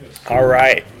All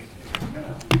right.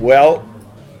 Well,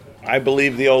 I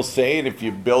believe the old saying, if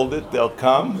you build it, they'll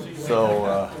come.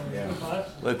 So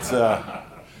let's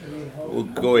we'll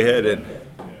go ahead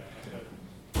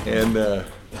and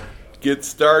get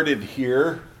started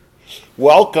here.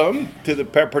 Welcome to the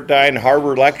Pepperdine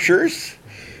Harbor Lectures.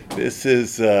 This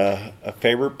is a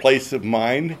favorite place of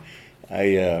mine.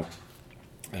 I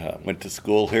went to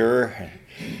school here.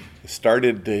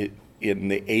 Started in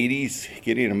the 80s,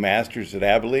 getting a master's at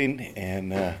Abilene,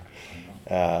 and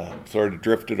sort of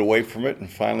drifted away from it and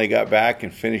finally got back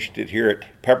and finished it here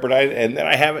at Pepperdine. And then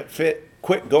I haven't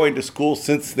quit going to school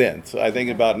since then. So I think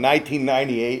about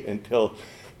 1998 until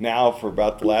now for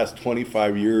about the last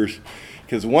 25 years.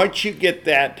 Because once you get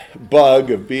that bug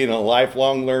of being a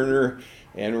lifelong learner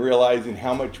and realizing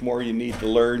how much more you need to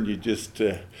learn, you just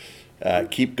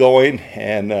keep going.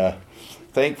 And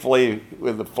thankfully,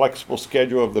 with the flexible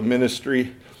schedule of the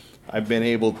ministry, I've been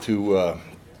able to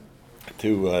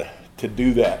do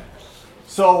that.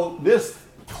 So this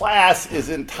class is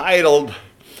entitled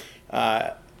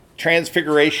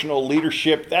Transfigurational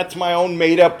Leadership. That's my own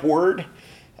made-up word.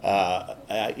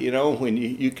 When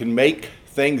you can make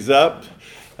things up.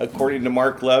 According to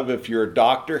Mark Love, if you're a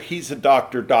doctor, he's a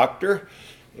doctor,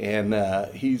 and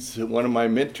he's one of my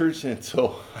mentors, and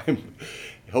so I'm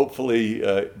hopefully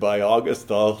by August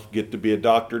I'll get to be a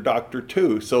doctor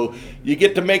too. So you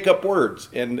get to make up words,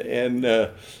 and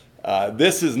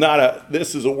this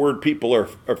is a word people are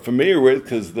familiar with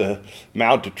because the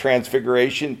Mount of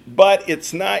Transfiguration, but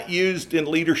it's not used in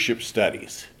leadership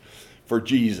studies for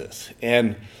Jesus.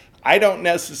 And I don't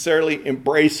necessarily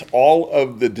embrace all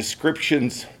of the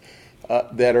descriptions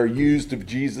that are used of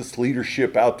Jesus'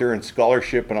 leadership out there in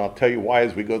scholarship, and I'll tell you why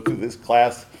as we go through this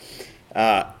class.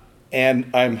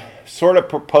 And I'm sort of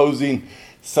proposing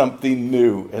something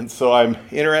new. And so I'm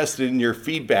interested in your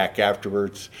feedback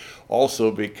afterwards also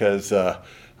because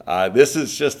this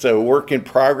is just a work in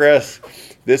progress.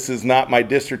 This is not my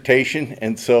dissertation.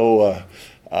 And so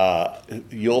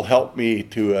you'll help me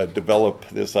to develop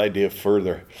this idea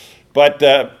further.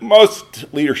 But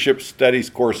most leadership studies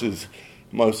courses,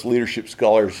 most leadership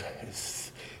scholars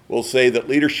will say that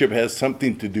leadership has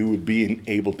something to do with being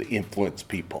able to influence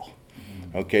people.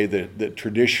 Okay, the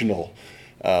traditional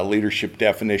leadership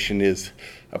definition is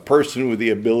a person with the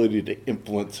ability to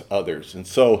influence others. And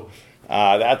so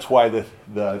that's why the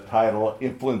title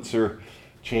Influencer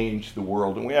Changed the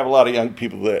World. And we have a lot of young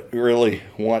people that really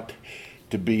want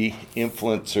to be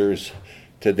influencers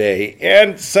today.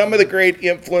 And some of the great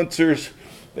influencers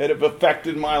that have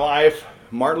affected my life,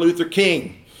 Martin Luther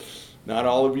King. Not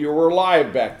all of you were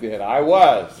alive back then. I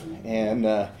was.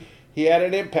 And he had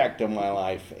an impact on my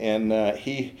life, and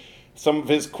some of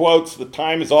his quotes, "The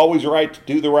time is always right to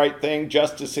do the right thing.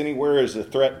 Justice anywhere is a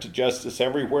threat to justice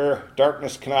everywhere.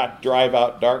 Darkness cannot drive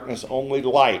out darkness. Only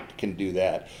light can do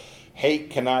that. Hate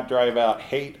cannot drive out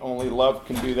hate. Only love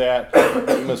can do that.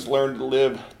 We must learn to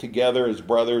live together as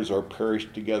brothers or perish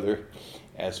together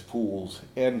as fools."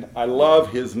 And I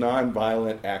love his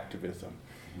nonviolent activism.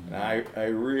 And I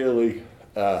really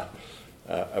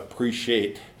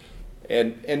appreciate.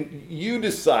 And you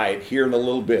decide here in a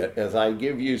little bit, as I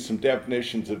give you some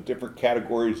definitions of different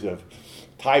categories of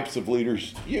types of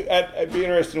leaders, I'd be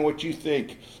interested in what you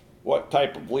think, what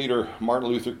type of leader Martin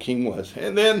Luther King was.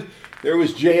 And then there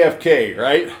was JFK,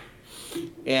 right?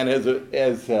 And as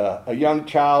a young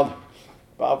child,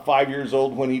 about 5 years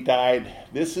old when he died,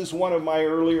 this is one of my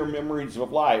earlier memories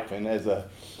of life. And as a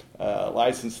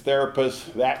licensed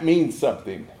therapist, that means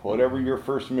something. Whatever your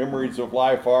first memories of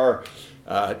life are,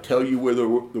 tell you whether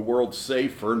the world's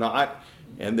safe or not.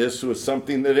 And this was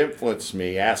something that influenced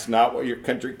me. Ask not what your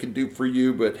country can do for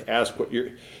you, but ask what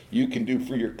you can do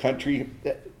for your country.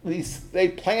 They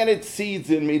planted seeds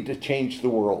in me to change the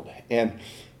world. And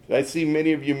I see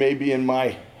many of you maybe in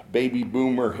my baby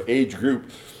boomer age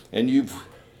group, and you've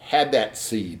had that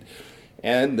seed.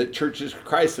 And the churches of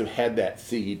Christ have had that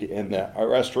seed, and our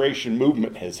restoration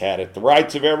movement has had it. The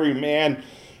rights of every man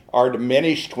are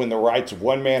diminished when the rights of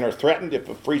one man are threatened. If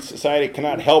a free society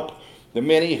cannot help the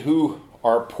many who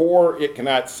are poor, it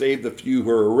cannot save the few who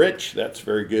are rich. That's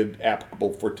very good,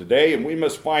 applicable for today. And we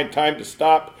must find time to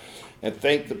stop and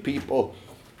thank the people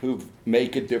who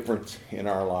make a difference in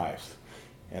our lives.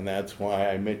 And that's why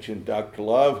I mentioned Dr.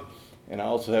 Love. And I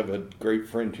also have a great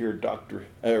friend here,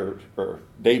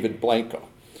 David Blanco.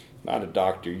 Not a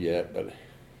doctor yet, but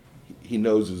he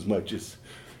knows as much as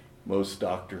most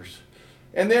doctors.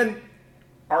 And then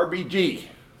RBG,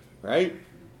 right?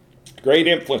 Great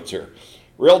influencer.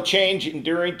 Real change,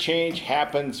 enduring change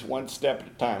happens one step at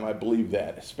a time. I believe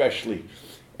that, especially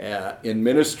In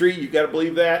ministry, you got to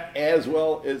believe that, as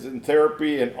well as in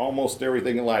therapy and almost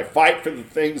everything in life. Fight for the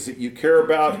things that you care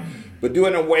about, but do it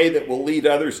in a way that will lead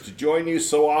others to join you.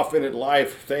 So often in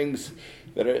life, things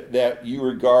that you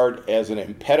regard as an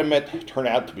impediment turn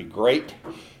out to be great,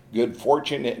 good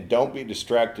fortune, and don't be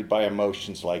distracted by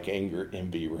emotions like anger,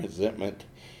 envy, resentment.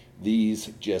 These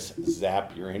just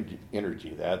zap your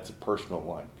energy. That's a personal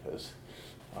one, because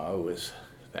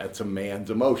that's a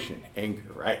man's emotion,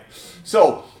 anger, right?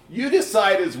 So you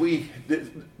decide as we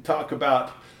talk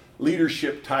about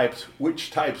leadership types,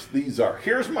 which types these are.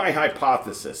 Here's my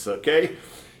hypothesis, okay?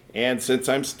 And since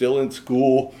I'm still in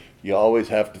school, you always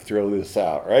have to throw this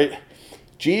out, right?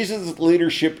 Jesus'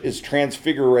 leadership is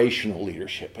transfigurational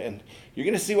leadership. And you're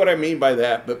going to see what I mean by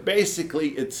that. But basically,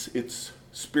 it's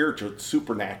spiritual, it's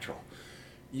supernatural.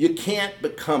 You can't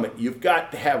become it. You've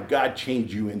got to have God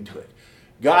change you into it.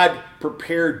 God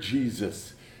prepared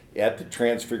Jesus at the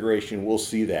Transfiguration. We'll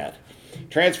see that.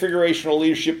 Transfigurational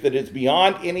leadership that is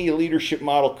beyond any leadership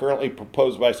model currently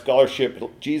proposed by scholarship.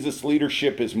 Jesus'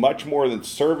 leadership is much more than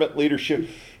servant leadership.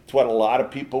 It's what a lot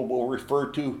of people will refer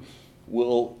to.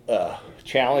 We'll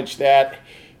challenge that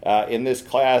in this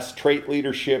class. Trait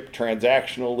leadership,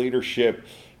 transactional leadership,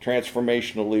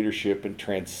 transformational leadership, and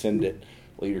transcendent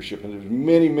leadership. And there's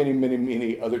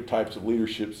many other types of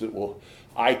leaderships that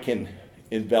I can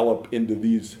envelop into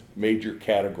these major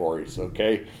categories,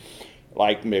 okay?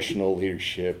 Like missional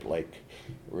leadership, like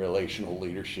relational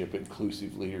leadership,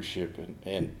 inclusive leadership,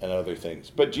 and other things.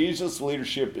 But Jesus'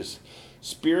 leadership is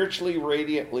spiritually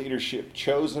radiant leadership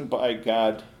chosen by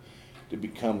God to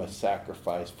become a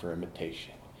sacrifice for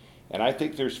imitation. And I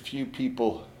think there's few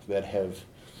people that have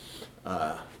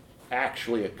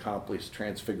actually accomplished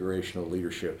transfigurational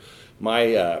leadership.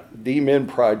 My D-Min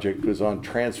project was on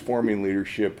transforming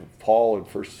leadership of Paul in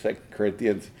 1st and 2nd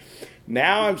Corinthians.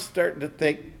 Now I'm starting to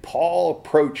think Paul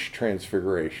approached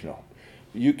transfigurational.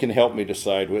 You can help me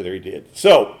decide whether he did.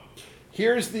 So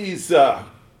here's these the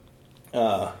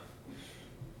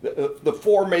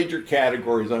four major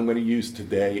categories I'm going to use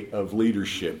today of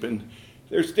leadership. And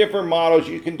there's different models.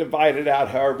 You can divide it out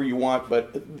however you want,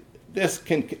 but this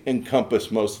can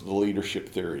encompass most of the leadership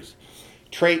theories.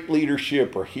 Trait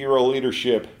leadership or hero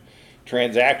leadership,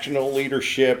 transactional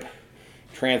leadership,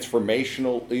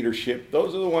 transformational leadership.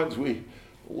 Those are the ones we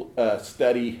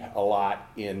study a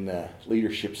lot in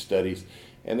leadership studies.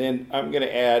 And then I'm going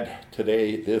to add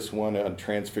today this one on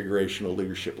transfigurational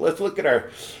leadership. Let's look at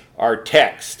our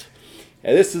text.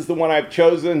 And this is the one I've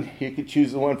chosen. You could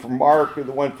choose the one from Mark or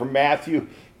the one from Matthew,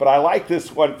 but I like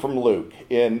this one from Luke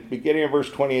in beginning of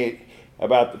verse 28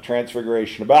 about the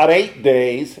transfiguration. About 8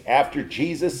 days after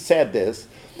Jesus said this,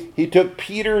 he took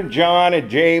Peter and John and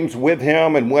James with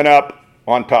him and went up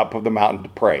on top of the mountain to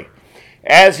pray.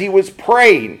 As he was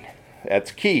praying, that's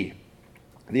key,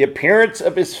 the appearance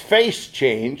of his face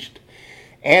changed,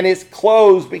 and his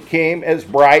clothes became as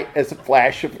bright as a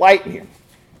flash of lightning.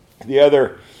 The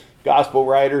other gospel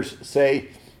writers say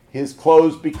his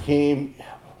clothes became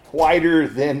whiter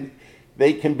than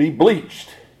they can be bleached.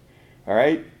 All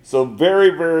right? So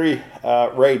very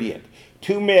radiant.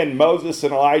 Two men, Moses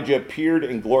and Elijah, appeared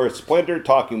in glorious splendor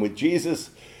talking with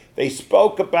Jesus. They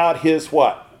spoke about his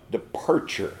what?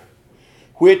 Departure,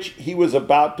 which he was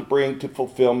about to bring to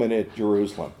fulfillment at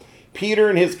Jerusalem. Peter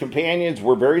and his companions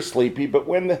were very sleepy, but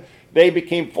when they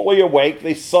became fully awake,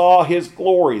 they saw his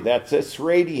glory. That's his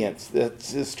radiance.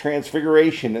 That's his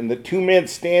transfiguration. And the two men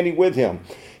standing with him.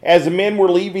 As the men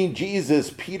were leaving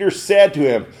Jesus, Peter said to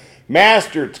him,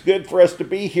 Master, it's good for us to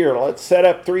be here. Let's set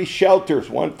up 3 shelters,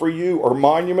 one for you, or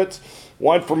monuments,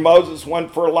 one for Moses, one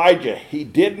for Elijah. He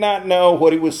did not know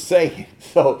what he was saying.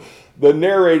 So the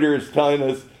narrator is telling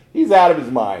us he's out of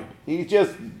his mind. He's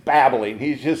just babbling.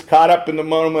 He's just caught up in the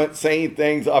moment, saying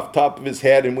things off the top of his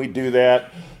head, and we do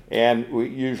that. And we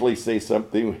usually say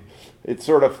something. It's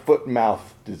sort of foot and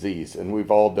mouth disease, and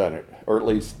we've all done it, or at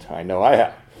least I know I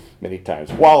have many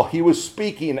times. While he was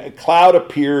speaking, a cloud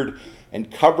appeared and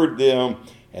covered them,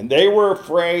 and they were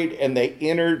afraid, and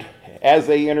as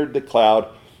they entered the cloud,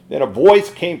 then a voice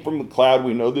came from the cloud.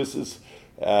 We know this is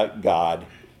God.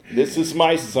 This is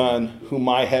my son, whom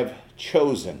I have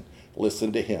chosen.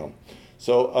 Listen to him.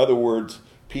 So, other words,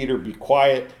 Peter, be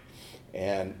quiet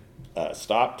and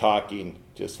stop talking.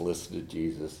 Just listen to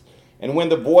Jesus. And when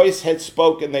the voice had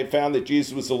spoken, they found that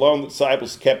Jesus was alone. The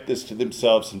disciples kept this to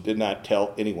themselves and did not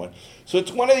tell anyone. So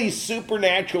it's one of these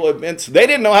supernatural events they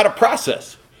didn't know how to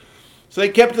process. So they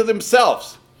kept it to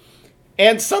themselves.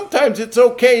 And sometimes it's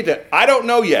okay to, I don't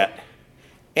know yet.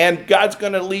 And God's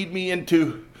going to lead me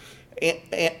into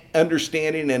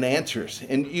understanding and answers.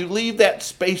 And you leave that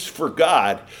space for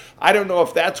God. I don't know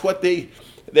if that's what they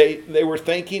they were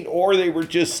thinking, or they were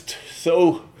just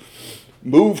so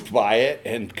moved by it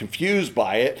and confused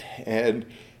by it. And,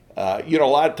 a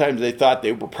lot of times they thought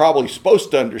they were probably supposed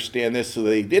to understand this, so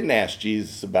they didn't ask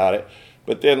Jesus about it.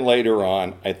 But then later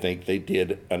on, I think they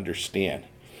did understand.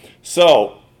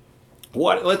 So,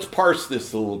 let's parse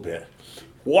this a little bit.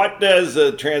 What does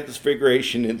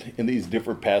transfiguration in these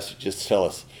different passages tell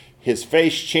us? His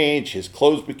face changed, his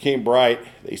clothes became bright,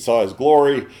 they saw his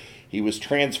glory, he was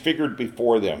transfigured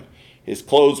before them. His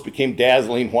clothes became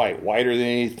dazzling white, whiter than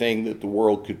anything that the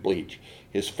world could bleach.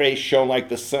 His face shone like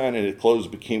the sun, and his clothes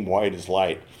became white as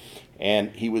light. And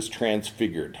he was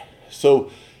transfigured. So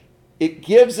it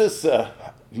gives us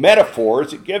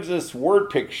metaphors, it gives us word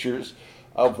pictures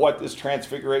of what this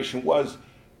transfiguration was.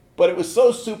 But it was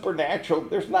so supernatural,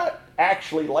 there's not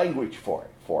actually language for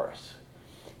it for us.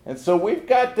 And so we've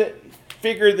got to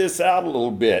figure this out a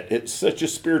little bit. It's such a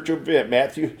spiritual event.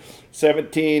 Matthew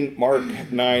 17,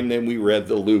 Mark 9, then we read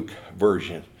the Luke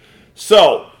version.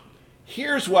 So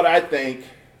here's what I think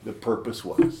the purpose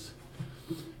was.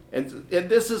 And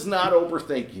this is not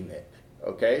overthinking it,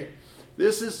 okay?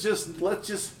 This is just, let's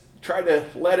just try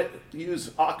to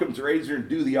use Occam's razor and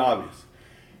do the obvious.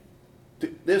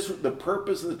 The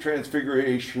purpose of the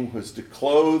transfiguration was to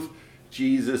clothe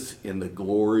Jesus in the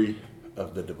glory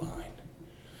of the divine.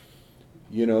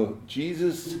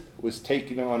 Jesus was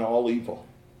taking on all evil,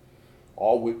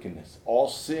 all wickedness, all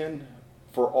sin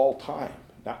for all time,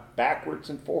 not backwards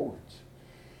and forwards.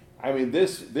 I mean,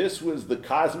 this was the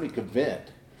cosmic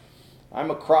event.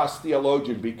 I'm a cross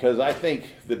theologian because I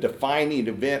think the defining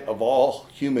event of all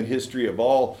human history, of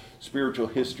all spiritual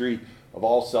history, of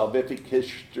all salvific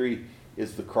history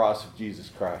is the cross of Jesus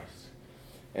Christ.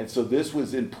 And so this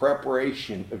was in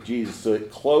preparation of Jesus. So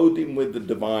it clothed him with the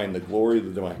divine, the glory of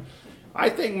the divine. I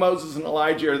think Moses and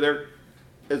Elijah are there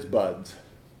as buds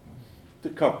to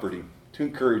comfort him, to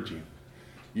encourage him.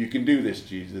 You can do this,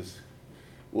 Jesus.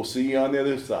 We'll see you on the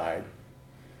other side.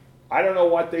 I don't know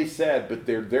what they said, but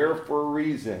they're there for a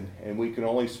reason, and we can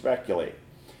only speculate.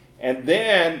 And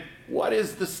then, what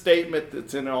is the statement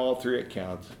that's in all three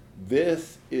accounts?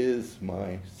 This is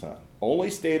my son. Only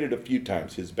stated a few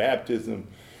times, his baptism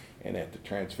and at the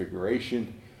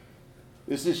transfiguration.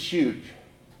 This is huge.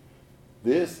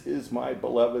 This is my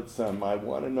beloved son, my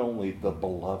one and only, the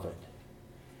beloved.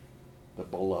 The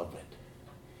beloved.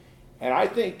 And I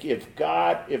think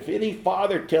if any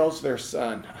father tells their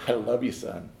son, I love you,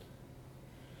 son.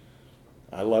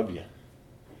 I love you.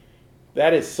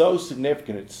 That is so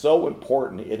significant. It's so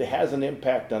important. It has an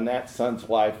impact on that son's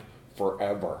life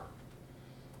forever.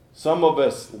 Some of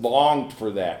us longed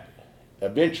for that.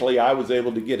 Eventually, I was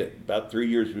able to get it about 3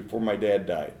 years before my dad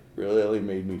died. Really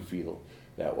made me feel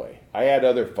that way. I had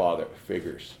other father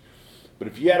figures. But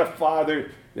if you had a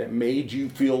father that made you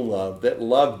feel loved, that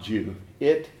loved you,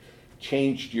 it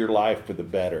changed your life for the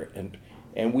better.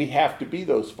 And we have to be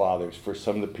those fathers for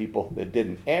some of the people that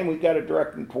didn't. And we got to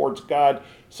direct them towards God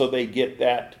so they get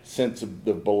that sense of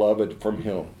the beloved from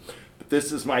him. But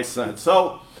this is my son.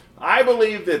 So I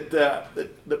believe that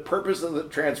the purpose of the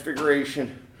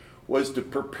transfiguration was to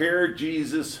prepare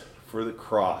Jesus for the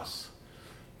cross,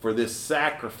 for this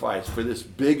sacrifice, for this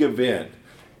big event.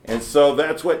 And so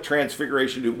that's what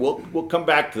transfiguration do. We'll come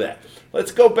back to that.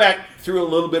 Let's go back through a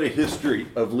little bit of history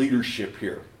of leadership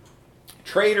here.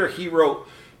 Traitor hero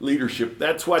leadership.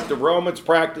 That's what the Romans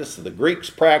practiced, the Greeks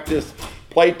practiced.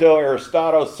 Plato,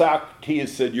 Aristotle,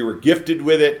 Socrates said you were gifted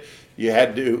with it. You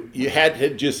had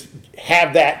to just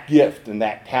have that gift and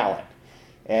that talent.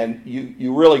 And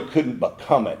you really couldn't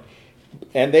become it.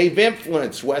 And they've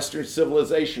influenced Western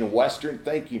civilization and Western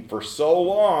thinking for so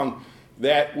long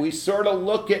that we sort of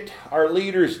look at our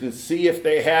leaders and see if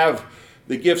they have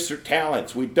the gifts or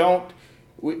talents.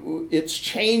 It's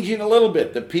changing a little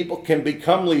bit. That people can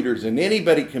become leaders, and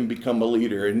anybody can become a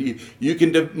leader, and you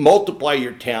can multiply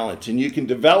your talents, and you can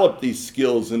develop these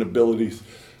skills and abilities.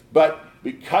 But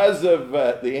because of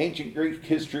the ancient Greek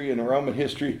history and the Roman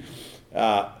history,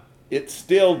 it's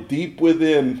still deep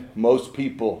within most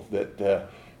people that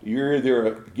you're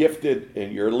either gifted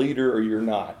and you're a leader or you're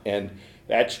not. And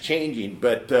that's changing.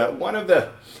 But one of the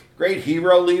great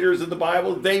hero leaders of the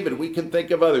Bible, David. We can think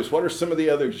of others. What are some of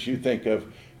the others you think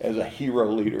of as a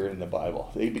hero leader in the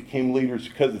Bible? They became leaders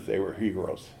because they were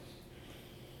heroes.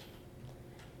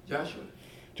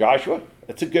 Joshua?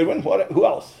 That's a good one. Who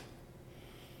else?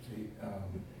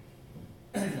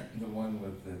 The one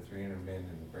with the 300 men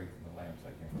and the breaking the lamps,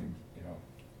 I can't think,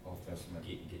 Old Testament.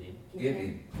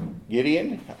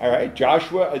 Gideon. All right.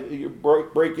 Joshua, you're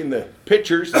breaking the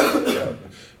pitchers.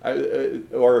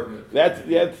 Or that's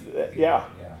yeah.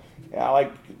 Yeah,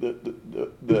 like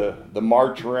the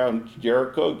march around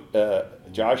Jericho.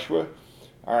 Joshua.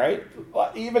 All right.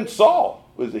 Even Saul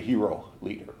was a hero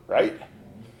leader, right?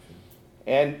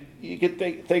 And you could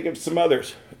think of some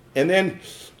others. And then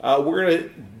we're going to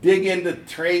dig into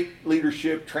trait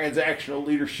leadership, transactional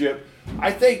leadership.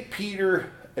 I think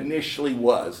Peter initially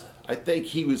was. I think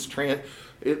he was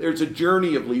there's a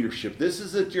journey of leadership. This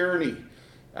is a journey.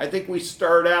 I think we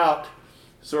start out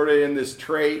sort of in this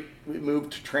trait. We move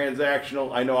to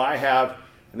transactional. I know I have.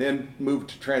 And then move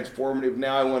to transformative.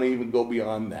 Now I want to even go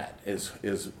beyond that is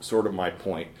sort of my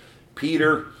point.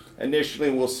 Peter,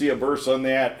 initially, we'll see a verse on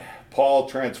that. Paul,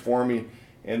 transforming,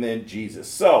 and then Jesus.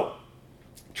 So,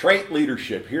 trait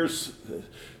leadership. Here's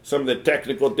some of the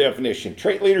technical definition.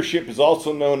 Trait leadership is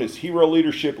also known as hero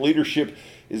leadership. Leadership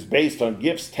is based on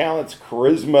gifts, talents,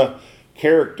 charisma,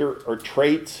 character, or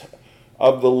traits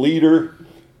of the leader.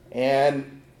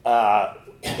 And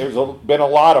there's been a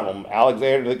lot of them.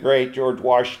 Alexander the Great, George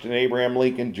Washington, Abraham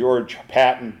Lincoln, George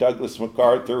Patton, Douglas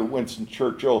MacArthur, Winston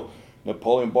Churchill,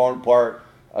 Napoleon Bonaparte.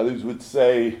 Others would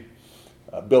say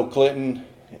Bill Clinton,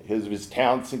 his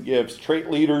talents and gifts. Trait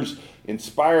leaders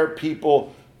inspire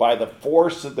people by the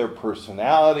force of their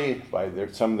personality, by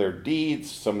some of their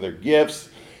deeds, some of their gifts,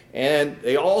 and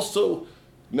they also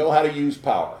know how to use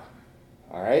power.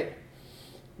 All right?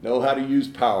 Know how to use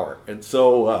power. And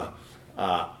so,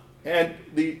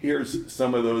 here's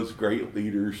some of those great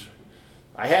leaders.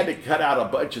 I had to cut out a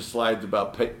bunch of slides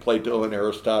about Plato and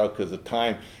Aristotle because of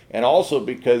time, and also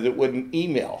because it wouldn't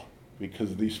email because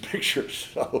of these pictures.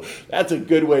 So that's a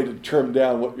good way to trim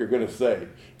down what you're going to say.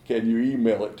 Can you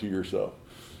email it to yourself?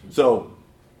 So,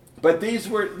 but these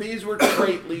were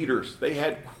trait leaders. They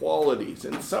had qualities,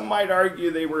 and some might argue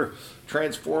they were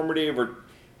transformative or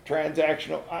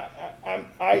transactional.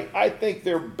 I think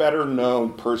they're better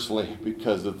known personally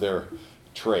because of their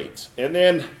traits. And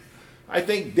then I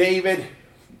think David,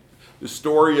 the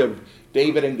story of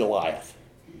David and Goliath.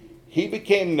 He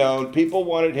became known. People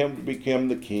wanted him to become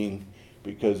the king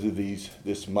because of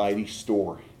this mighty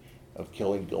story of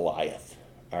killing Goliath.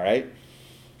 All right?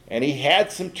 And he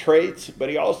had some traits, but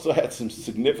he also had some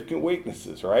significant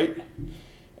weaknesses, right?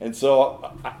 And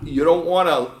so you don't want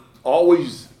to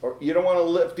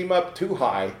lift him up too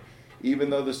high, even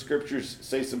though the scriptures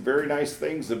say some very nice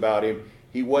things about him.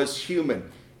 He was human.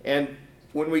 And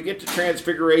when we get to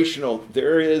transfigurational,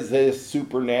 there is a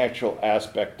supernatural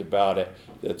aspect about it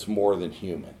that's more than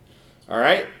human. All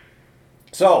right?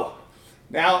 So,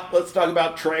 now let's talk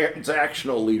about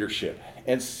transactional leadership.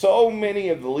 And so many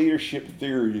of the leadership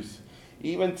theories,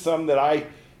 even some that I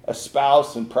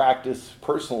espouse and practice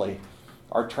personally,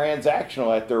 are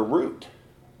transactional at their root.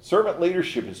 Servant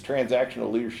leadership is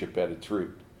transactional leadership at its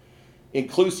root.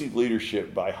 Inclusive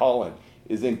leadership by Holland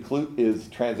is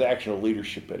transactional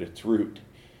leadership at its root.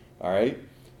 All right?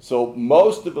 So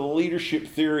most of the leadership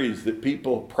theories that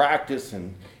people practice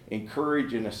and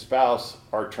encourage and espouse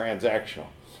are transactional.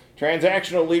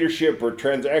 Transactional leadership or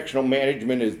transactional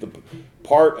management is the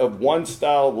part of one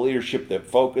style of leadership that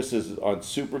focuses on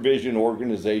supervision,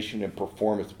 organization, and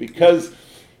performance. Because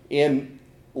in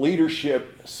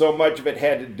leadership, so much of it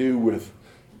had to do with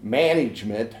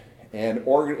management and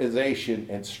organization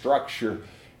and structure,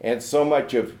 and so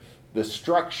much of the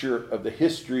structure of the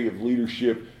history of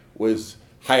leadership was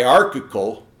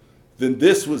hierarchical, then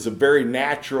this was a very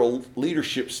natural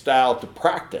leadership style to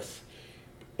practice.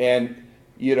 And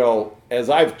you know, as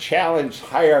I've challenged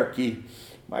hierarchy,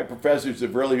 my professors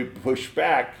have really pushed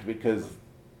back because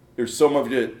there's so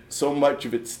much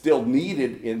of it still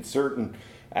needed in certain,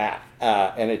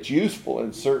 and it's useful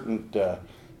in certain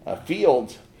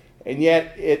fields, and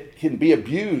yet it can be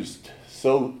abused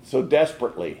so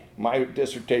desperately. My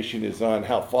dissertation is on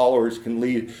how followers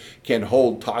can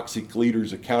hold toxic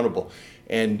leaders accountable,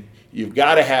 and you've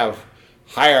got to have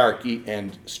hierarchy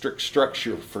and strict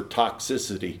structure for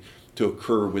toxicity to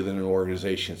occur within an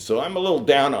organization. So I'm a little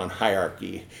down on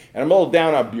hierarchy, and I'm a little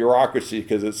down on bureaucracy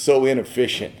because it's so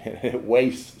inefficient and it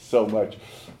wastes so much.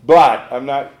 But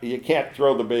you can't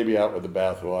throw the baby out with the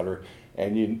bathwater,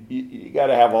 and you got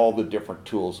to have all the different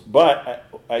tools. But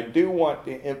I do want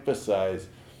to emphasize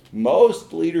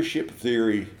most leadership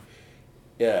theory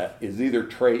is either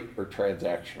trait or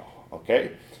transactional,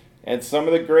 okay? And some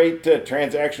of the great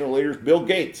transactional leaders, Bill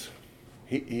Gates,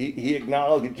 he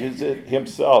acknowledges it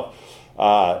himself.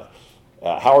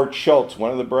 Howard Schultz, one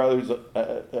of the brothers,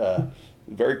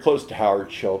 very close to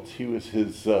Howard Schultz, he was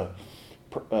his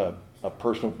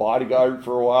personal bodyguard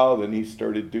for a while. Then he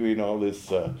started doing all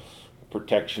this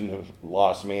protection of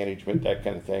loss management, that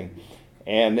kind of thing.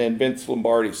 And then Vince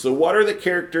Lombardi. So what are the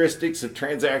characteristics of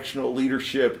transactional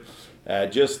leadership?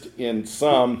 Just in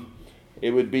sum,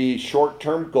 it would be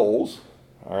short-term goals,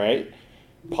 all right?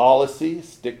 Policy,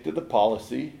 stick to the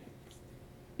policy.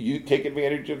 You take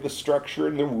advantage of the structure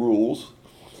and the rules.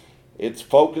 It's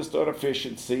focused on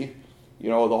efficiency. The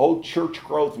whole church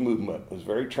growth movement was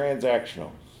very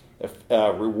transactional.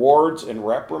 Rewards and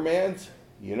reprimands,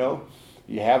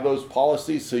 you have those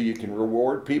policies so you can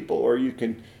reward people or you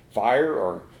can fire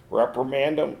or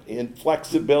reprimand them.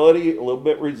 Inflexibility, a little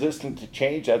bit resistant to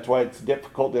change. That's why it's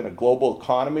difficult in a global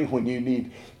economy when you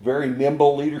need very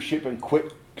nimble leadership and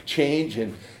quick change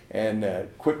and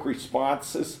quick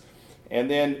responses. And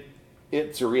then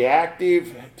it's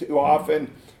reactive too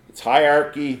often. It's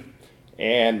hierarchy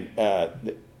and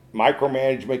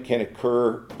micromanagement can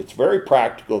occur. It's very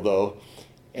practical though,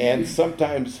 and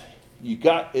sometimes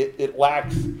it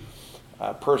lacks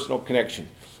personal connection.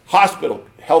 Hospital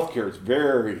healthcare is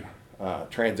very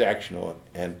transactional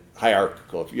and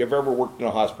hierarchical. If you've ever worked in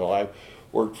a hospital, I've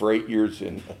worked for 8 years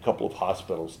in a couple of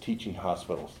hospitals, teaching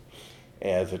hospitals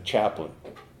as a chaplain.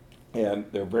 And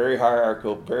they're very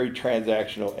hierarchical, very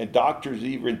transactional, and doctors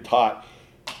even taught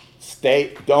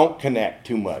don't connect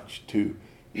too much to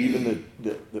even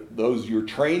those you're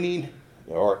training,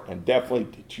 and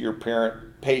definitely to your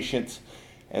patients.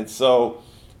 And so,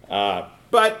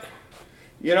 but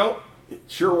it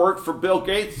sure worked for Bill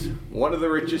Gates, one of the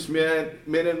richest men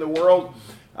in the world.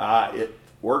 It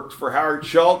worked for Howard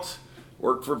Schultz,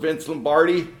 worked for Vince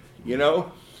Lombardi,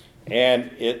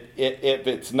 and if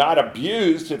it's not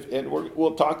abused,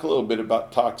 we'll talk a little bit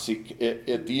about toxic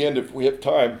at the end if we have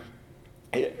time,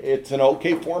 it's an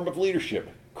okay form of leadership.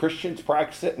 Christians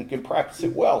practice it and can practice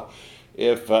it well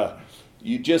if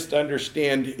you just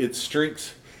understand its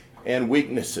strengths and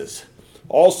weaknesses.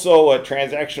 Also,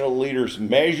 transactional leaders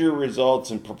measure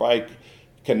results and provide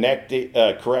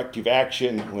corrective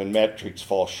action when metrics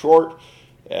fall short.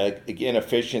 Again,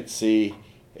 efficiency,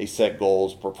 they set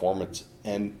goals, performance,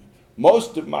 and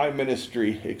most of my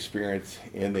ministry experience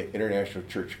in the International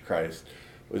Church of Christ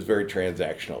was very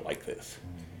transactional like this.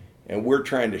 And we're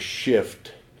trying to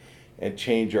shift and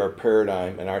change our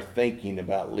paradigm and our thinking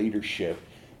about leadership.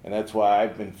 And that's why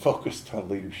I've been focused on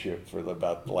leadership for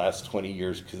about the last 20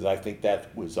 years, because I think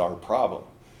that was our problem,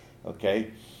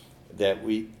 okay? That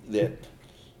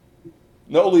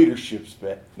no leadership's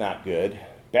not good.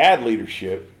 Bad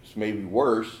leadership is maybe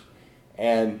worse,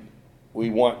 and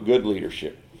we want good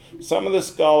leadership. Some of the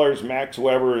scholars, Max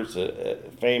Weber is a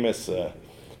famous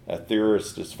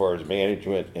theorist as far as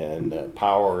management and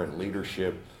power and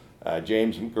leadership.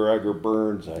 James McGregor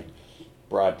Burns, I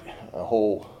brought a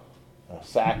whole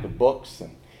sack of books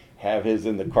and have his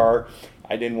in the car.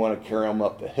 I didn't want to carry them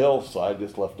up the hill, so I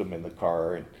just left them in the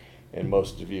car. And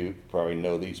most of you probably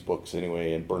know these books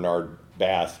anyway. And Bernard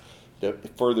Bass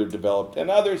further developed, and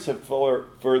others have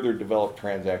further developed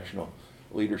transactional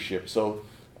leadership. So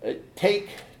take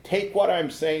what I'm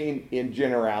saying in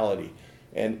generality.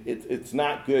 And it's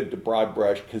not good to broad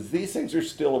brush, because these things are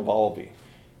still evolving,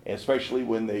 especially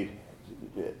when they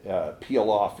peel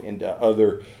off into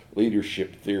other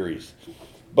leadership theories.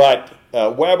 But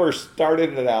Weber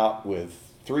started it out with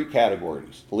 3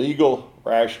 categories: legal,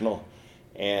 rational,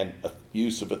 and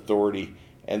use of authority.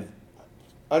 And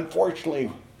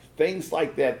unfortunately, things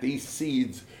like that, these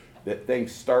seeds that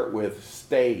things start with,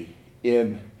 stay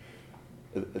in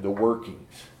the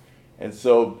workings. And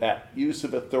so that use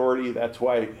of authority, that's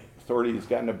why authority has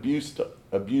gotten abused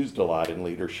a lot in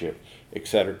leadership, et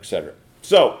cetera, et cetera.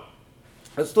 So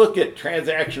let's look at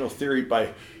transactional theory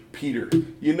by Peter.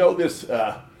 You know this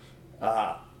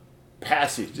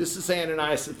passage. This is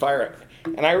Ananias and Sapphira.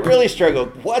 And I really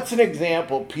struggled. What's an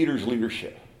example of Peter's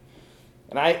leadership?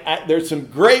 And there's some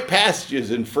great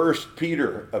passages in 1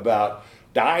 Peter about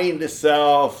dying to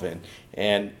self,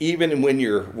 and even when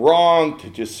you're wrong, to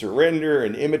just surrender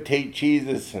and imitate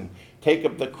Jesus and take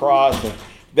up the cross. And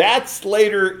that's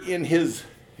later in his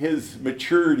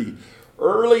maturity.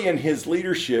 Early in his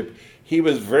leadership, he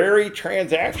was very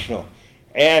transactional.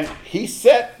 And he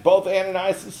set both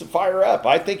Ananias and Sapphira up.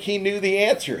 I think he knew the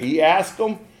answer. He asked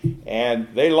them, and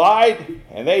they lied,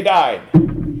 and they died.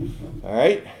 All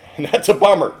right? And that's a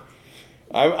bummer.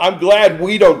 I'm glad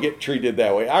we don't get treated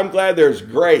that way. I'm glad there's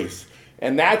grace.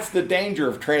 And that's the danger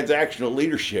of transactional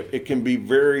leadership. It can be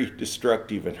very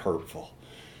destructive and hurtful.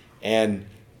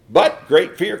 But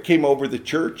great fear came over the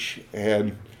church,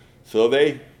 and so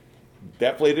they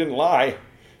definitely didn't lie.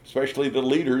 Especially the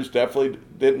leaders definitely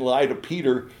didn't lie to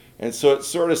Peter. And so it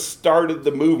sort of started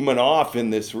the movement off in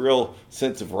this real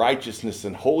sense of righteousness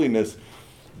and holiness.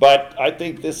 But I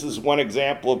think this is one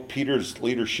example of Peter's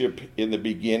leadership in the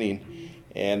beginning.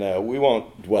 And we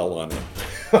won't dwell on it.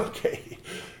 Okay.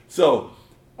 So,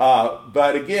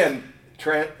 but again,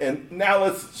 and now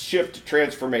let's shift to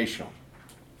transformational.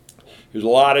 There's a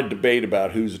lot of debate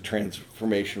about who's a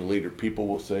transformational leader. People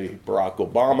will say Barack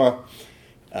Obama.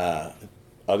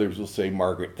 Others will say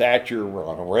Margaret Thatcher,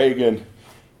 Ronald Reagan.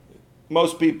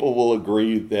 Most people will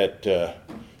agree that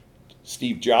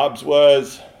Steve Jobs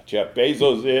was, Jeff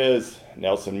Bezos is,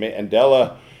 Nelson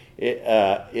Mandela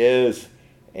is,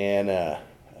 and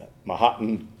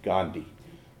Mahatma Gandhi.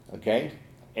 Okay?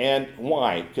 And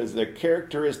why? Because their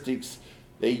characteristics,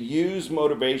 they use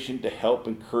motivation to help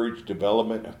encourage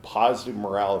development of positive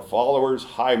morale of followers,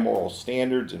 high moral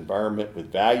standards, environment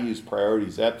with values,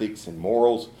 priorities, ethics, and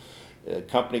morals,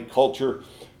 company culture,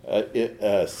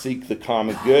 seek the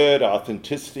common good,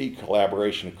 authenticity,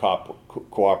 collaboration,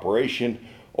 cooperation,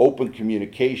 open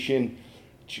communication,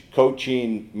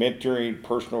 coaching, mentoring,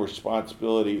 personal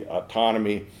responsibility,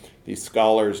 autonomy. These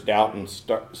scholars, Doughton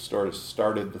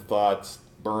started the thoughts,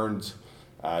 Burns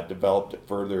developed it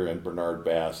further, and Bernard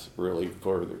Bass really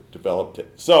further developed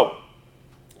it. So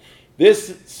this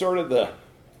is sort of the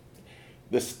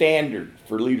standard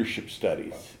for leadership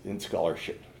studies in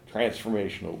scholarship,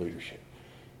 transformational leadership.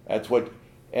 That's what,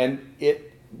 and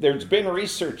there's been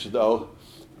research though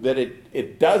that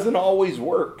it doesn't always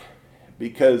work,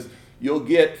 because you'll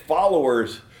get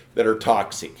followers that are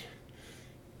toxic.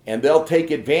 And they'll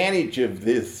take advantage of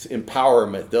this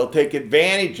empowerment. They'll take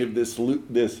advantage of this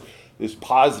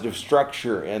positive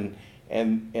structure, and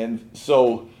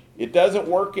so it doesn't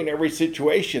work in every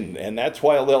situation. And that's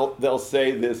why they'll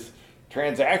say this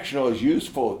transactional is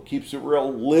useful. It keeps a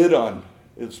real lid on,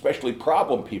 especially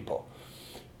problem people.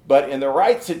 But in the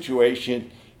right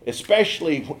situation,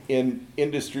 especially in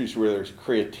industries where there's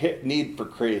need for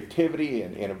creativity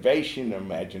and innovation and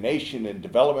imagination and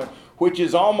development, which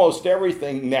is almost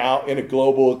everything now in a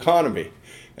global economy,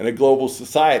 in a global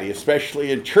society,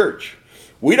 especially in church.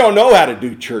 We don't know how to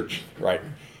do church right.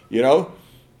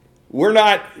 We're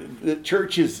not, the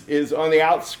church is on the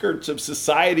outskirts of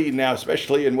society now,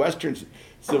 especially in Western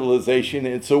civilization.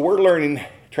 And so we're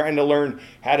trying to learn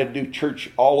how to do church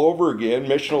all over again.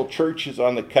 Missional church is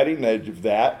on the cutting edge of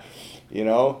that.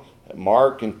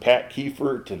 Mark and Pat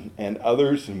Kiefert and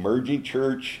others, Emerging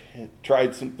Church,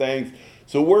 tried some things.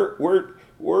 So we're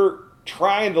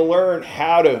trying to learn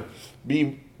how to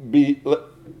be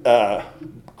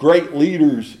great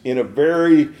leaders in a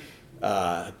very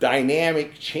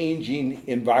dynamic, changing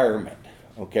environment.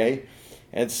 Okay,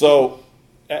 and so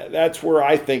that's where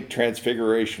I think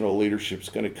transfigurational leadership is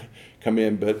going to come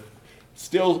in. But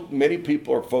still, many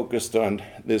people are focused on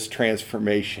this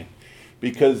transformation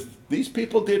because these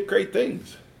people did great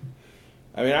things.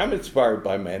 I mean, I'm inspired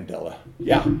by Mandela.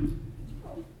 Yeah. Back to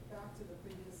the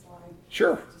previous slide.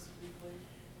 Sure. Just briefly.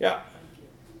 Yeah.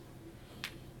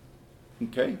 Thank you.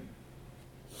 Okay.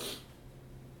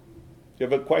 You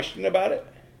have a question about it?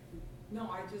 No,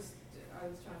 I was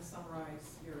trying to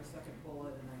summarize your second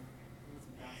bullet, and I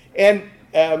wasn't fast.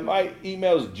 And my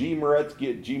email is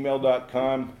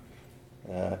gmarutzky@gmail.com.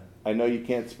 I know you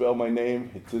can't spell my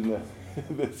name. It's in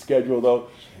the schedule though,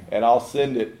 and I'll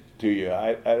send it to you.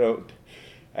 I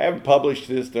haven't published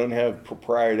this. Don't have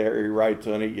proprietary rights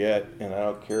on it yet, and I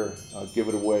don't care. I'll give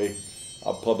it away.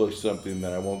 I'll publish something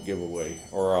that I won't give away,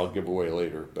 or I'll give away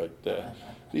later. But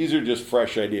these are just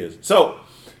fresh ideas. So,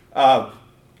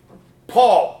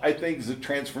 Paul, I think, is a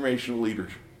transformational leader.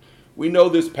 We know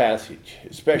this passage,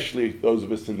 especially those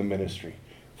of us in the ministry.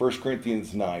 1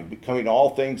 Corinthians 9, becoming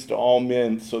all things to all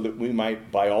men so that we might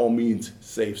by all means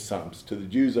save some. To the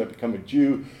Jews, I become a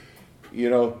Jew.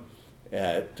 To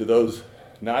those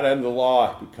not under the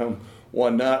law, I become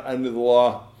one not under the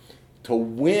law. To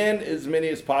win as many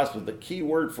as possible. The key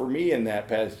word for me in that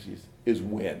passage is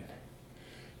win.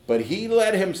 But he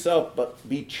let himself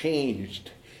be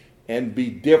changed and be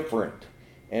different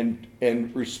and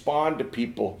respond to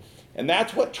people. And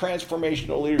that's what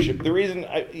transformational leadership, the reason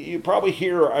you probably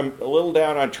hear I'm a little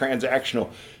down on transactional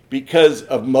because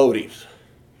of motives.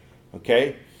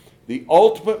 Okay? The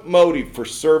ultimate motive for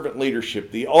servant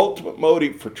leadership, the ultimate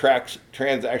motive for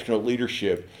transactional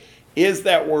leadership is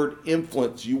that word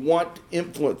influence. You want to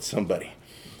influence somebody.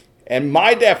 And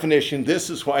my definition, this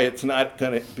is why it's not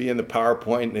going to be in the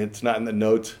PowerPoint and it's not in the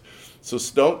notes. So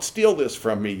don't steal this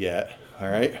from me yet. All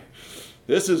right?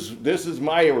 This is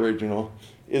my original.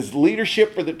 Is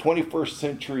leadership for the 21st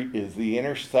century is the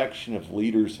intersection of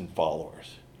leaders and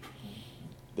followers.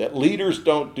 That leaders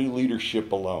don't do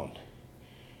leadership alone.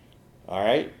 All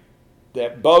right?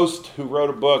 That Boast, who wrote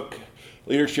a book,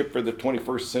 Leadership for the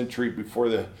 21st Century before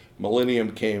the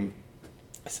millennium came,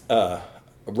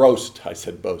 Roast,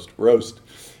 said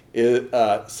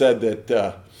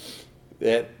that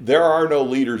there are no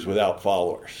leaders without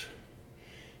followers.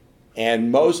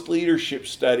 And most leadership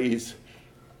studies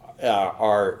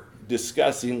are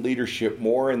discussing leadership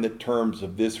more in the terms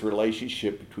of this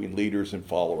relationship between leaders and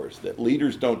followers, that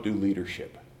leaders don't do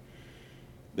leadership,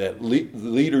 that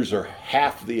leaders are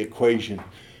half the equation,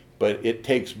 but it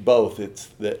takes both. It's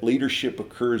that leadership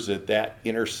occurs at that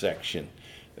intersection,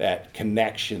 that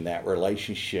connection, that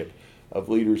relationship of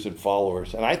leaders and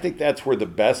followers. And I think that's where the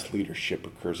best leadership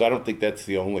occurs. I don't think that's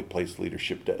the only place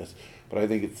leadership does, but I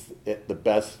think it's the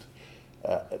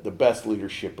best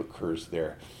leadership occurs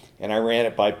there. And I ran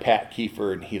it by Pat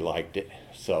Kiefer, and he liked it,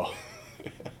 so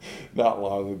not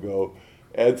long ago.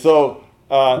 And so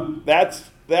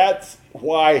that's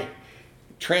why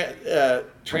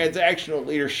transactional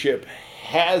leadership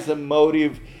has a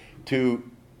motive to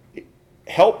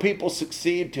help people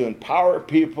succeed, to empower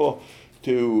people,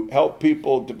 to help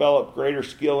people develop greater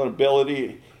skill and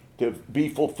ability to be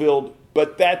fulfilled.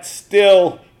 But that's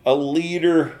still a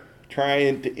leader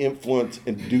trying to influence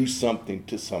and do something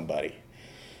to somebody.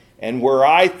 And where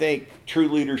I think true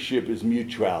leadership is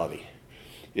mutuality.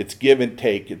 It's give and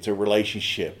take. It's a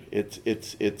relationship.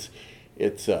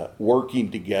 It's working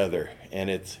together,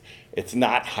 and it's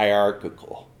not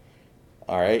hierarchical.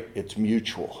 All right, it's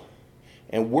mutual.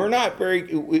 And we're not very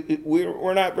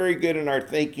good in our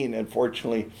thinking,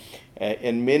 unfortunately,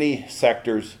 in many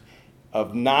sectors,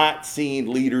 of not seeing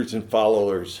leaders and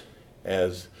followers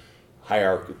as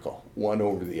hierarchical, one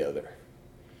over the other.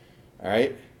 All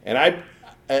right, and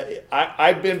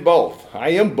I've been both.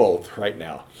 I am both right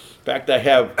now. In fact,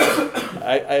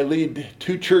 I lead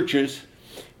two churches,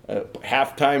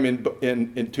 half time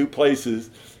in two places,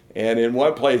 and in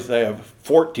one place I have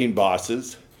 14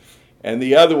 bosses, and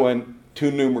the other one too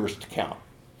numerous to count.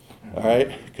 All right,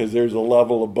 because there's a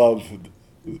level above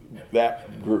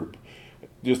that group,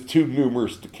 just too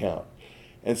numerous to count.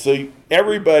 And so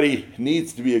everybody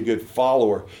needs to be a good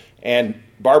follower. And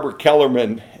Barbara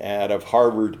Kellerman out of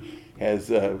Harvard has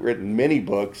written many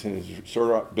books and has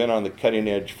sort of been on the cutting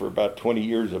edge for about 20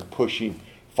 years of pushing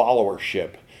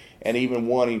followership, and even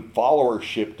wanting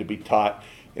followership to be taught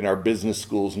in our business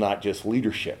schools, not just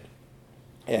leadership,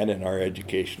 and in our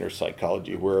education or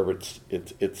psychology, wherever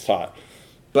it's taught.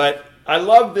 But I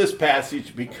love this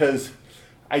passage because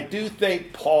I do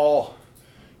think Paul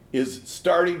is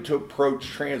starting to approach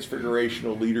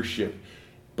transfigurational leadership,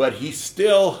 but he's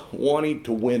still wanting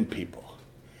to win people.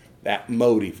 That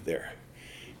motive there.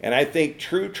 And I think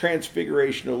true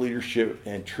transfigurational leadership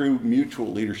and true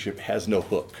mutual leadership has no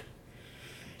hook.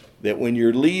 That when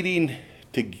you're leading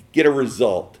to get a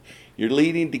result, you're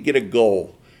leading to get a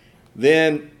goal,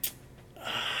 then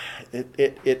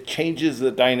it changes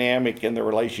the dynamic in the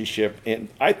relationship, and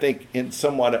I think in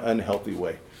somewhat an unhealthy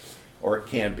way, or it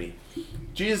can be.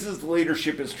 Jesus'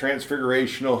 leadership is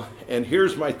transfigurational, and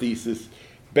here's my thesis,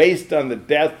 based on the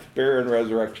death, burial, and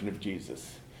resurrection of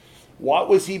Jesus. What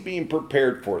was he being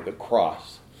prepared for? The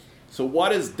cross. So what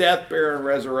does death, burial, and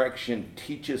resurrection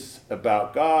teach us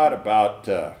about God,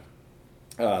 about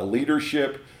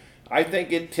leadership? I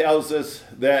think it tells us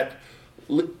that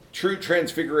true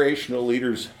transfigurational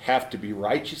leaders have to be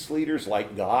righteous leaders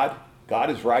like God. God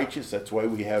is righteous. That's why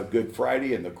we have Good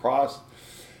Friday and the cross.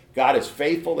 God is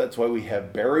faithful. That's why we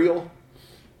have burial.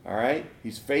 All right?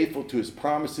 He's faithful to his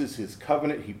promises, his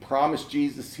covenant. He promised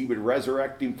Jesus he would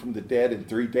resurrect him from the dead in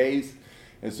 3 days.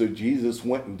 And so Jesus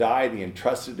went and died. He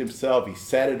entrusted himself. He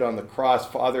said it on the cross,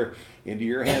 Father, into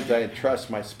your hands I entrust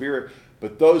my spirit.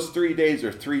 But those 3 days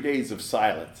are 3 days of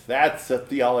silence. That's a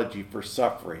theology for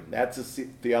suffering. That's a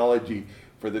theology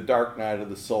for the dark night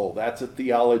of the soul. That's a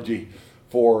theology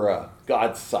for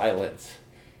God's silence,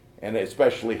 and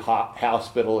especially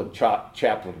hospital and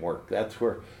chaplain work. That's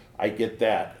where I get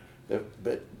that.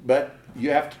 But you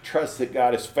have to trust that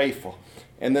God is faithful.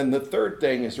 And then the third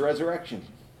thing is resurrection.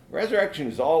 Resurrection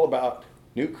is all about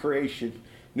new creation,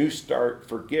 new start,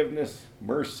 forgiveness,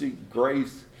 mercy,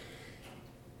 grace.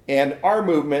 And our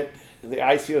movement, the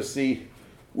ICOC,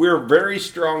 we're very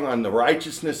strong on the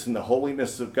righteousness and the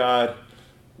holiness of God.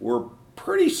 We're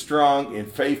pretty strong in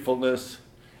faithfulness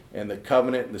and the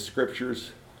covenant and the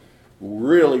scriptures.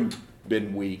 Really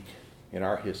been weak in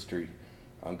our history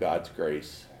on God's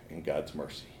grace and God's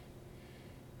mercy.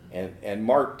 And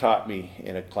Mark taught me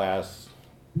in a class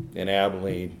in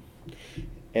Abilene,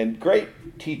 and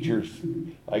great teachers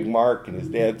like Mark and his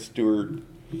dad Stuart,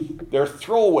 their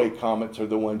throwaway comments are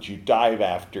the ones you dive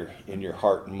after in your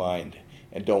heart and mind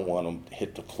and don't want them to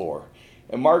hit the floor.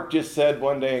 And Mark just said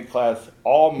one day in class,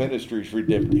 all ministry is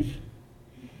redemptive.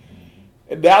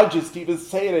 And now just even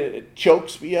saying it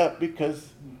chokes me up, because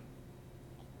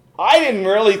I didn't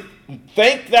really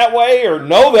think that way or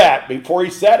know that before he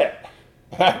said it.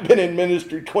 I've been in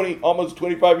ministry almost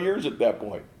 25 years at that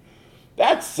point.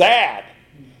 That's sad.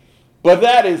 But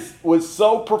was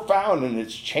so profound, and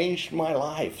it's changed my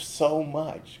life so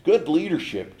much. Good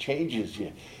leadership changes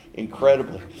you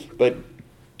incredibly. But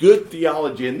good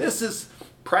theology, and this is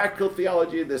practical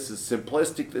theology, this is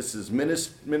simplistic, this is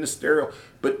ministerial,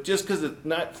 but just because it's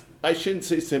not, I shouldn't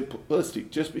say simplistic,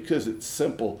 just because it's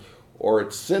simple or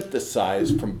it's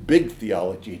synthesized from big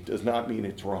theology does not mean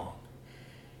it's wrong.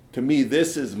 To me,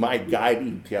 this is my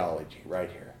guiding theology right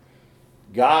here.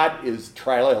 God is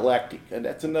trialectic, and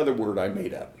that's another word I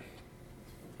made up.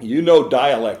 You know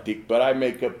dialectic, but I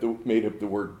made up the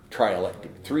word trialectic.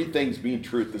 Three things being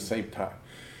true at the same time.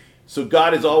 So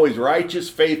God is always righteous,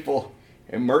 faithful,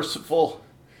 and merciful.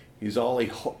 He's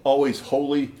always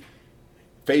holy,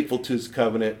 faithful to his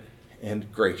covenant, and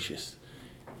gracious.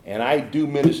 And I do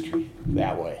ministry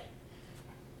that way.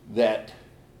 That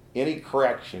any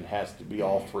correction has to be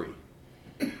all three.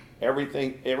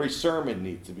 Every sermon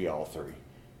needs to be all three.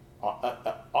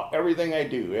 Everything I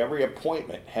do, every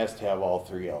appointment has to have all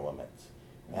three elements.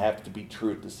 They have to be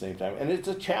true at the same time. And it's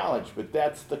a challenge, but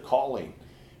that's the calling.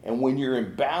 And when you're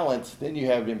imbalanced, then you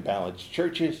have imbalanced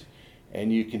churches,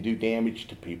 and you can do damage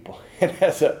to people. And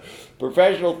as a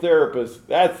professional therapist,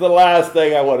 that's the last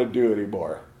thing I want to do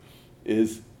anymore,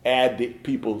 is add to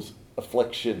people's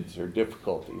afflictions or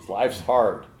difficulties. Life's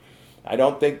hard. I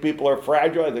don't think people are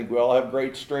fragile. I think we all have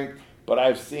great strength. But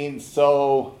I've seen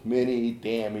so many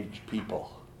damaged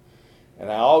people.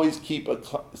 And I always keep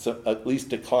at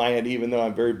least a client, even though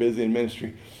I'm very busy in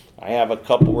ministry. I have a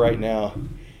couple right now.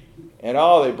 And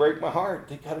they break my heart.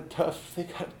 They got a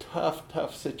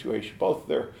tough situation. Both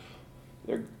their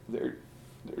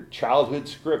childhood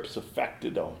scripts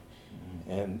affected them.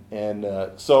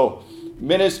 And so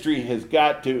ministry has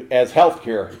got to, as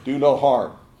healthcare, do no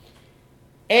harm.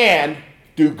 And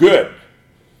do good.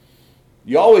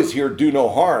 You always hear do no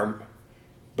harm,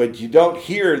 but you don't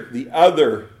hear the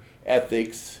other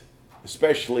ethics,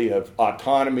 especially of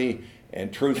autonomy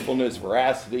and truthfulness,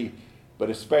 veracity, but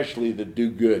especially the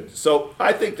do good. So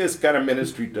I think this kind of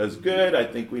ministry does good. I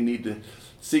think we need to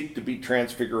seek to be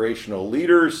transfigurational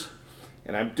leaders.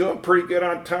 And I'm doing pretty good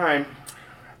on time.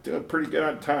 Let's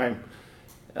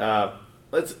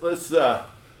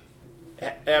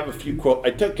have a few quotes. I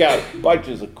took out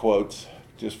bunches of quotes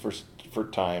just for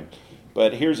time.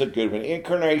 But here's a good one.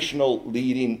 Incarnational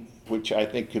leading, which I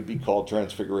think could be called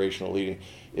transfigurational leading,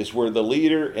 is where the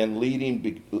leader and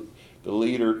the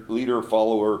leader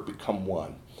follower become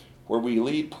one. Where we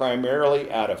lead primarily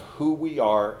out of who we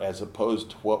are as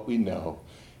opposed to what we know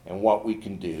and what we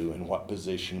can do and what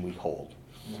position we hold.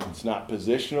 It's not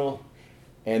positional.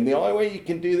 And the only way you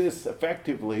can do this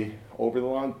effectively over the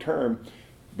long term,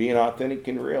 being authentic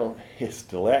and real, is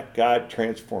to let God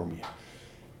transform you.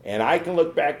 And I can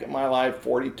look back at my life,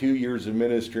 42 years of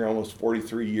ministry, almost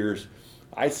 43 years.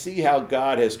 I see how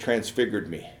God has transfigured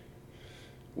me.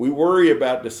 We worry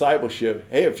about discipleship.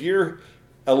 Hey, if you're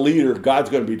a leader, God's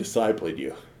going to be discipling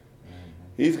you.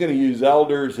 He's going to use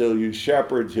elders. He'll use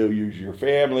shepherds. He'll use your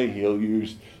family. He'll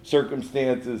use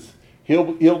circumstances.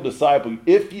 He'll disciple you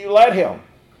if you let him.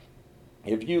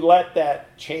 If you let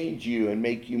that change you and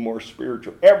make you more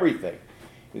spiritual, everything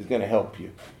is going to help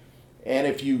you. And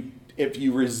if you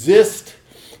resist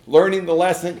learning the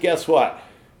lesson, guess what?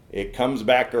 It comes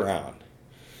back around.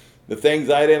 The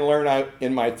things I didn't learn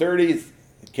in my 30s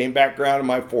came back around in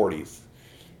my 40s.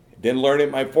 Didn't learn it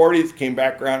in my 40s, came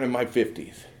back around in my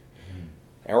 50s.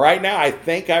 And right now, I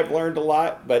think I've learned a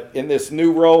lot, but in this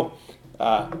new role,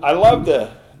 I love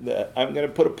I'm going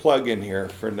to put a plug in here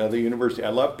for another university. I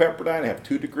love Pepperdine. I have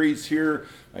 2 degrees here.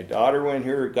 My daughter went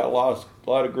here, got a lot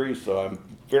of degrees, so I'm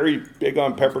very big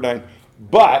on Pepperdine.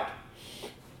 But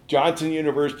Johnson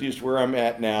University is where I'm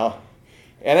at now.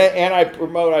 And I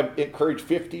encourage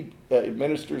 50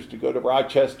 ministers to go to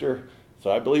Rochester.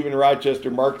 So I believe in Rochester.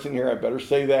 Mark's in here, I better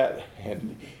say that.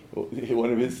 And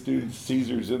one of his students,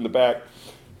 Caesar's in the back.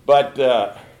 But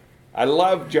I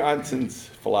love Johnson's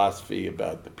philosophy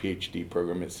about the PhD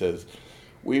program. It says,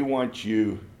 we want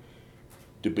you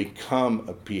to become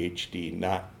a PhD,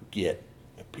 not get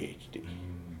a PhD.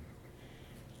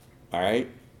 All right?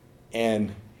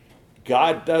 And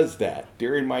God does that.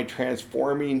 During my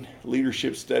transforming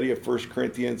leadership study of 1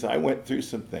 Corinthians, I went through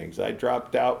some things. I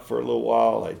dropped out for a little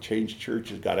while. I changed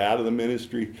churches, got out of the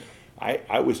ministry.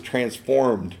 I was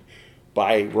transformed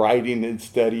by writing and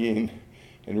studying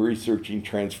and researching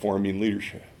transforming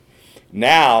leadership.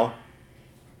 Now,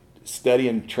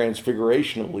 studying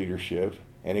transfigurational leadership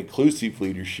and inclusive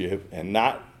leadership and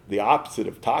not the opposite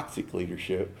of toxic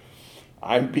leadership,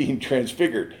 I'm being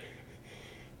transfigured.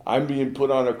 I'm being put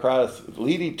on a cross,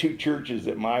 leading 2 churches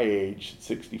at my age,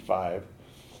 65,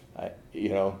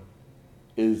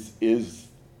 is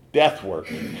death work.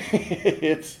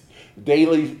 It's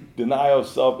daily denial of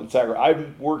self and sacrifice.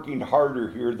 I'm working harder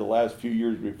here the last few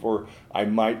years before I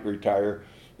might retire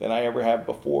than I ever have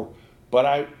before.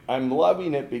 But I'm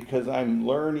loving it because I'm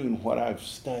learning what I'm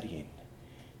studying.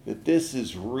 That this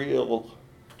is real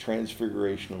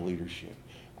transfigurational leadership.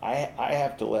 I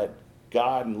have to let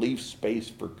God and leave space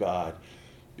for God,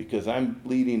 because I'm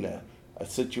leading a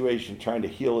situation, trying to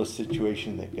heal a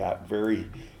situation that got a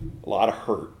lot of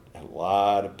hurt, a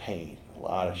lot of pain, a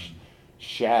lot of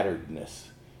shatteredness,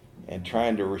 and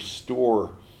trying to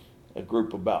restore a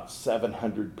group of about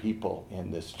 700 people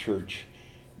in this church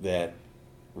that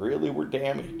really were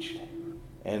damaged.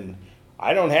 And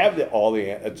I don't have all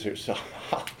the answers. So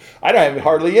I don't have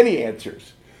hardly any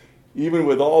answers, even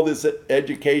with all this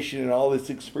education and all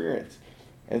this experience.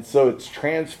 And so it's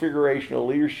transfigurational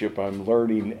leadership I'm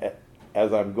learning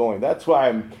as I'm going. That's why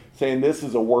I'm saying this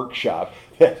is a workshop.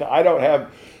 I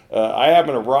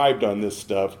haven't arrived on this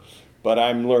stuff, but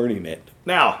I'm learning it.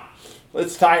 Now,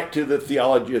 let's tie it to the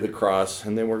theology of the cross,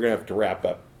 and then we're going to have to wrap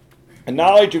up. The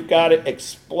knowledge of God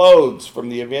explodes from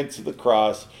the events of the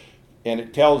cross, and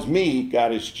it tells me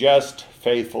God is just,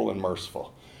 faithful, and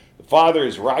merciful. The Father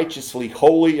is righteously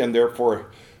holy, and therefore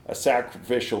a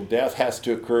sacrificial death has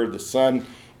to occur. The Son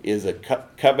is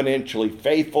covenantally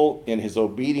faithful in his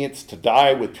obedience to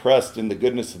die with trust in the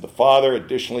goodness of the Father.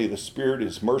 Additionally, the Spirit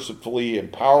is mercifully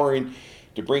empowering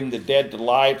to bring the dead to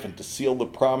life and to seal the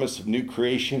promise of new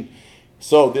creation.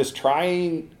 So this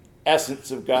triune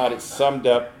essence of God is summed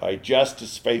up by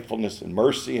justice, faithfulness, and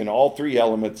mercy, and all three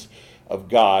elements of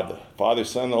God, the Father,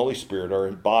 Son, and the Holy Spirit, are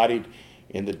embodied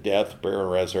in the death, burial,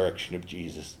 and resurrection of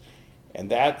Jesus. And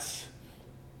that's,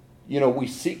 we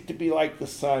seek to be like the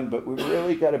Son, but we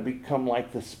really got to become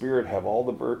like the Spirit, have all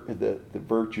the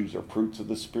virtues or fruits of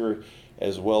the Spirit,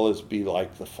 as well as be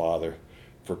like the Father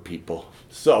for people.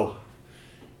 So,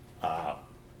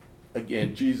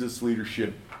 again, Jesus'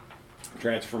 leadership,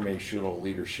 transformational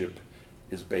leadership,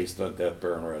 is based on death,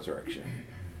 burial, and resurrection.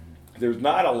 There's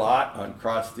not a lot on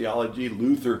cross theology.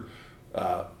 Luther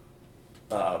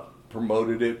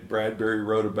promoted it. Bradbury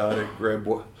wrote about it. Gregg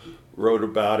wrote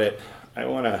about it. I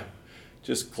want to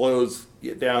just close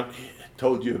it down.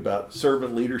 Told you about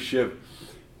servant leadership.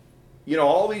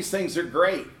 All these things are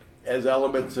great as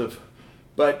elements of,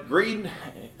 but Greenleaf,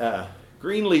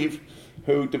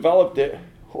 who developed it,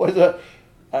 was a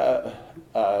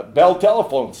Bell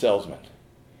telephone salesman.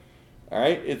 All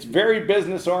right, it's very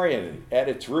business oriented at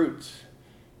its roots,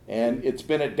 and it's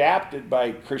been adapted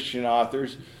by Christian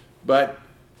authors, but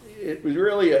it was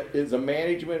really is a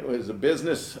management, was a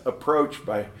business approach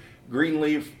by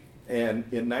Greenleaf, and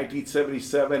in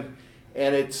 1977,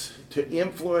 and it's to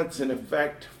influence and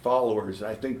affect followers.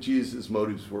 I think Jesus'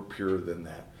 motives were purer than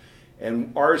that,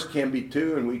 and ours can be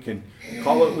too. And we can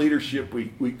call it leadership.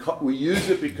 We use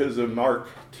it because of Mark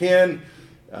 10.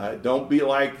 Don't be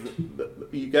like,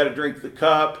 you got to drink the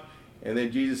cup. And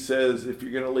then Jesus says, if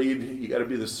you're going to lead, you got to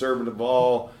be the servant of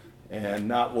all and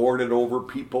not lord it over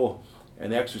people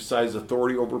and exercise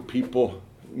authority over people,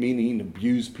 meaning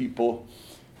abuse people.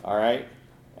 All right.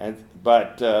 And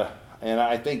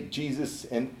I think Jesus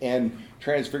and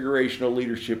transfigurational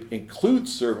leadership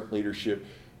includes servant leadership,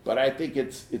 but I think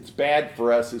it's bad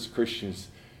for us as Christians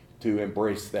to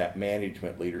embrace that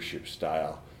management leadership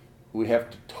style. We have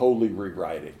to totally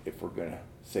rewrite it if we're going to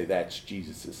say that's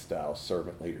Jesus' style,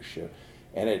 servant leadership.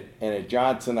 And at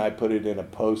Johnson, I put it in a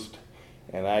post,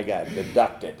 and I got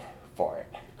deducted for it,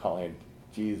 calling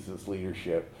Jesus'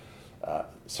 leadership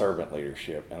servant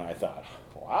leadership. And I thought,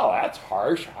 wow, that's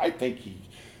harsh. I think he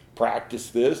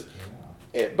practiced this,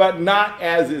 but not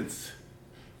as it's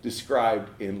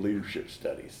described in leadership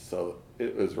studies. So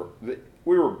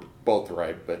we were both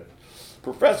right, but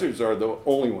professors are the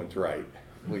only ones right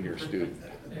when you're a student.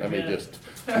 Let me just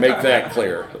make that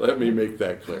clear.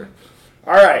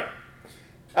 All right.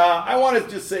 I want to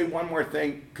just say one more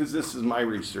thing, because this is my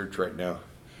research right now.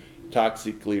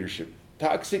 Toxic leadership.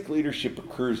 Toxic leadership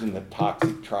occurs in the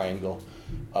toxic triangle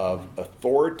of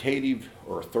authoritative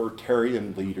or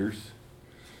authoritarian leaders,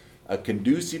 a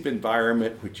conducive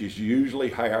environment which is usually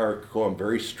hierarchical and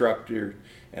very structured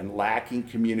and lacking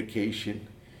communication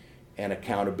and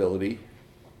accountability,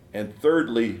 and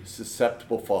thirdly,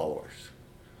 susceptible followers.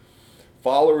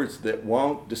 Followers that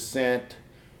won't dissent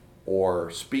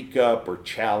or speak up or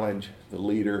challenge the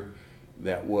leader,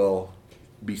 that will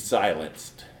be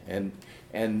silenced.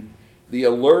 And the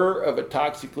allure of a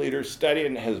toxic leader,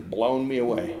 studying has blown me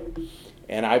away.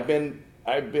 And I've been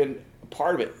a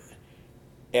part of it.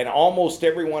 And almost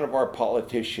every one of our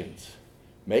politicians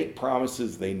make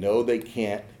promises they know they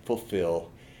can't fulfill,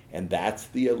 and that's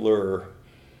the allure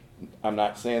I'm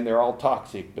not saying they're all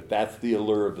toxic, but that's the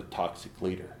allure of the toxic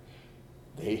leader.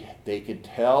 They can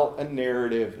tell a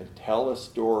narrative and tell a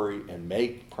story and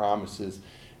make promises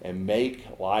and make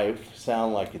life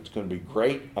sound like it's going to be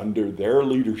great under their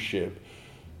leadership,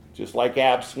 just like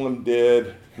Absalom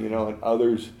did, and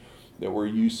others that were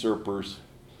usurpers.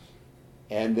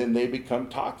 And then they become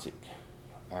toxic,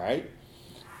 all right?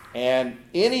 And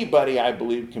anybody, I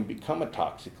believe, can become a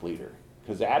toxic leader,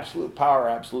 because absolute power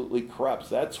absolutely corrupts.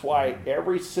 That's why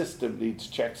every system needs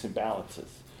checks and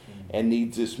balances and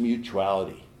needs this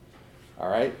mutuality, all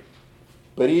right?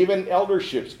 But even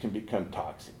elderships can become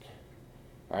toxic,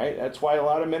 all right? That's why a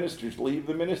lot of ministers leave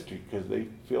the ministry, because they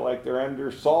feel like they're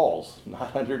under Sauls,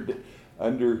 not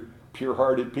under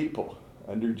pure-hearted people,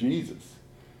 under Jesus,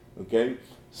 okay?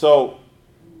 So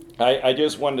I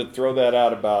just wanted to throw that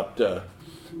out about the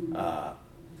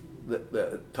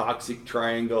toxic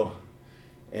triangle.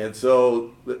 And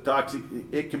so the toxic,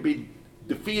 it can be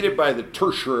defeated by the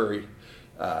tertiary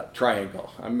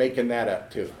triangle. I'm making that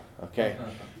up too, okay?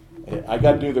 I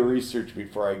got to do the research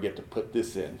before I get to put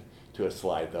this in to a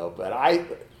slide though. But I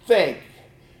think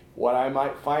what I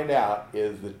might find out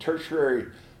is the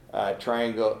tertiary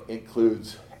triangle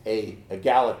includes a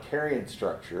egalitarian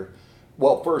structure.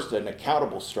 Well, first an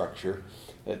accountable structure,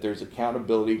 that there's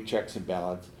accountability, checks and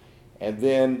balance, and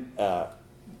then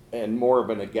and more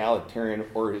of an egalitarian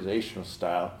organizational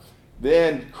style.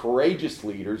 Then courageous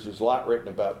leaders, there's a lot written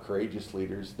about courageous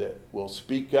leaders that will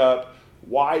speak up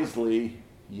wisely,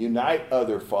 unite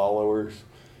other followers.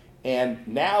 And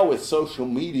now with social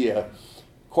media,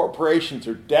 corporations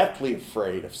are deathly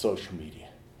afraid of social media.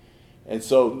 And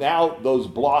so now those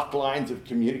block lines of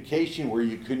communication where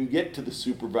you couldn't get to the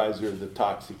supervisor or the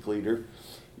toxic leader,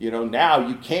 now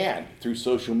you can through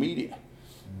social media.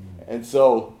 And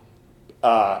so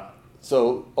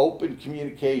open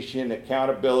communication,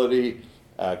 accountability,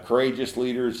 courageous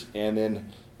leaders, and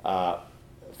then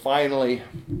finally,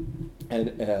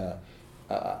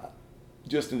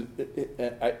 just an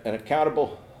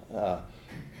accountable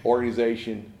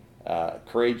organization,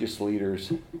 courageous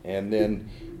leaders, and then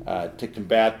to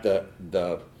combat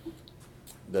the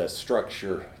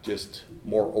structure, just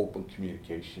more open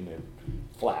communication and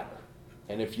flatter.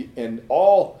 And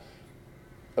all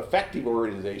effective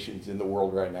organizations in the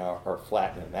world right now are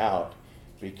flattening out,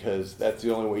 because that's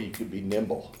the only way you can be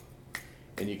nimble,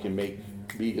 and you can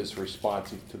be as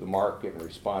responsive to the market and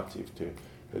responsive to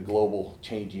the global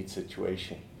changing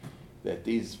situation. That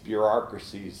these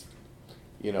bureaucracies,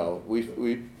 you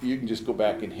can just go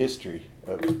back in history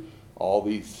of all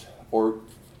these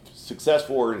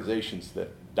successful organizations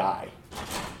that die,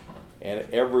 and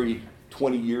every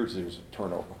 20 years there's a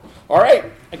turnover. All right,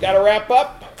 I got to wrap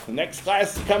up. The next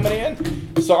class is coming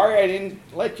in. Sorry I didn't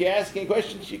let you ask any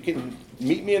questions. You can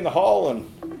meet me in the hall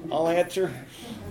and I'll answer.